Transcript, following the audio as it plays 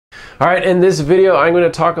All right, in this video, I'm going to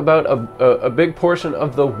talk about a big portion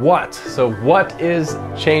of the what. So what is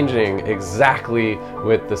changing exactly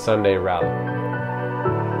with the Sunday rally?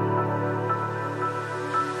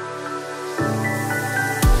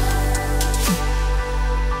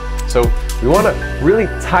 So we want to really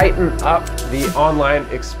tighten up the online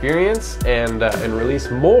experience and release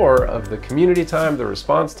more of the community time, the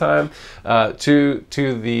response time to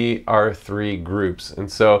the R3 groups.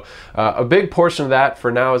 And so a big portion of that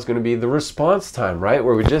for now is going to be the response time, right?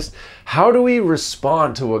 Where we just, how do we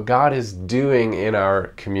respond to what God is doing in our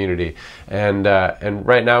community? And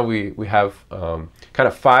right now we have kind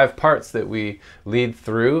of 5 parts that we lead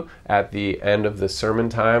through at the end of the sermon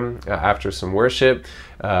time after some worship.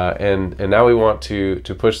 And now we want to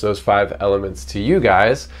push those 5 elements to you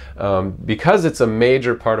guys because it's a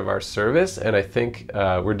major part of our service, and I think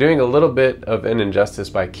we're doing a little bit of an injustice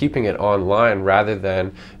by keeping it online rather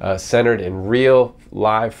than centered in real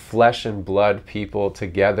live flesh and blood people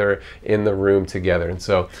together in the room together. And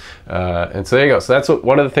so there you go. So that's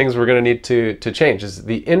one of the things we're going to need to change is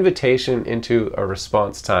the invitation into a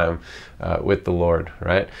response time with the Lord,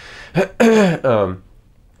 right?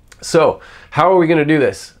 So how are we going to do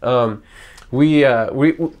this?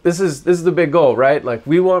 This is the big goal, right? Like,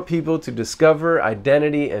 we want people to discover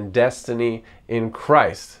identity and destiny in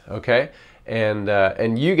Christ, okay?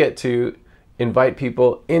 And you get to invite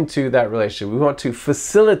people into that relationship. We want to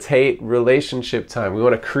facilitate relationship time. We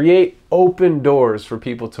want to create open doors for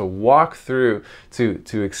people to walk through,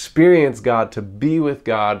 to experience God, to be with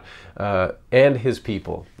God and His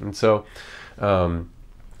people. And so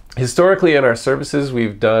historically in our services,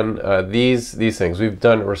 we've done these things. We've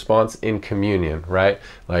done a response in communion, right?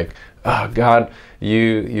 Like, oh, God,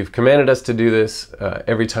 you've commanded us to do this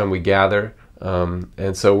every time we gather.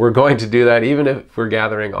 And so we're going to do that even if we're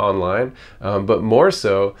gathering online. But more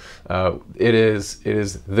so, it is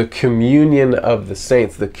the communion of the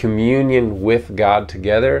saints, the communion with God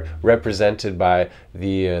together, represented by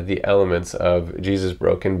the elements of Jesus'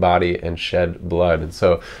 broken body and shed blood. And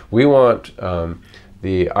so we want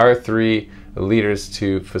the R3 leaders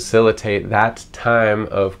to facilitate that time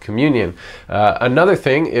of communion. Another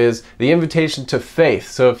thing is the invitation to faith.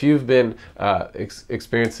 So if you've been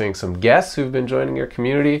experiencing some guests who've been joining your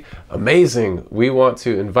community, amazing. We want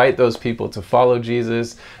to invite those people to follow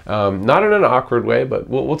Jesus, not in an awkward way, but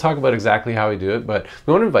we'll talk about exactly how we do it, but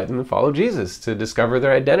we want to invite them to follow Jesus, to discover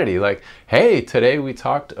their identity. Like, hey, today we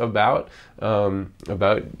talked about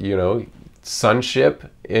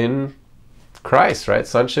sonship in Christ, right?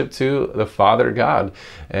 Sonship to the Father God,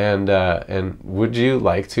 and would you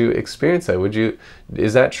like to experience that?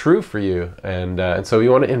 Is that true for you? And so we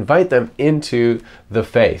want to invite them into the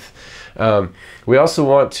faith. We also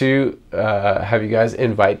want to have you guys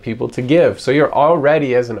invite people to give. So you're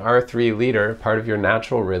already, as an R3 leader, part of your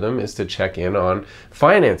natural rhythm is to check in on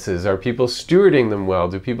finances. Are people stewarding them well?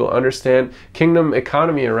 Do people understand kingdom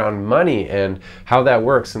economy around money and how that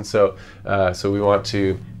works? And so we want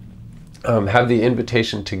to have the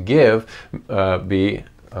invitation to give be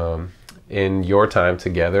in your time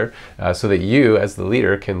together so that you as the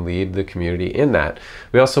leader can lead the community in that.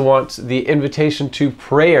 We also want the invitation to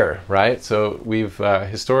prayer, right? So we've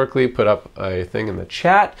historically put up a thing in the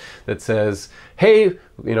chat that says, hey,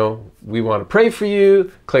 we want to pray for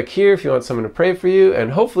you. Click here if you want someone to pray for you.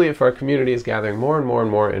 And hopefully, if our community is gathering more and more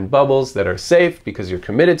and more in bubbles that are safe because you're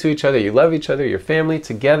committed to each other, you love each other, your family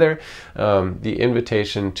together, the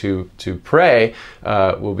invitation to pray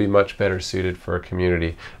will be much better suited for a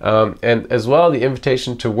community. And as well, the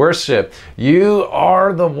invitation to worship. You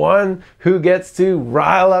are the one who gets to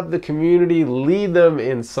rile up the community, lead them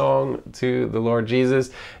in song to the Lord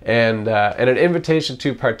Jesus, and an invitation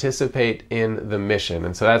to participate in the mission.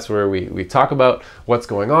 And so that's where we talk about what's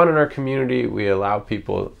going on in our community. We allow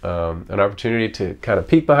people an opportunity to kind of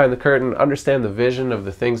peek behind the curtain, understand the vision of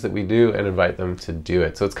the things that we do, and invite them to do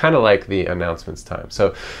it. So it's kind of like the announcements time.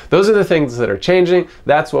 So those are the things that are changing.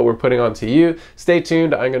 That's what we're putting on to you. Stay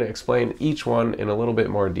tuned. I'm going to explain each one in a little bit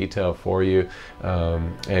more detail for you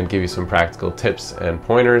and give you some practical tips and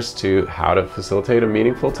pointers to how to facilitate a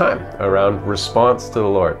meaningful time around response to the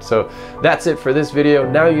Lord. So that's it for this video.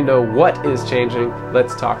 Now you know what is changing.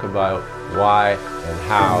 Let's talk about why and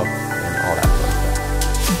how and all that.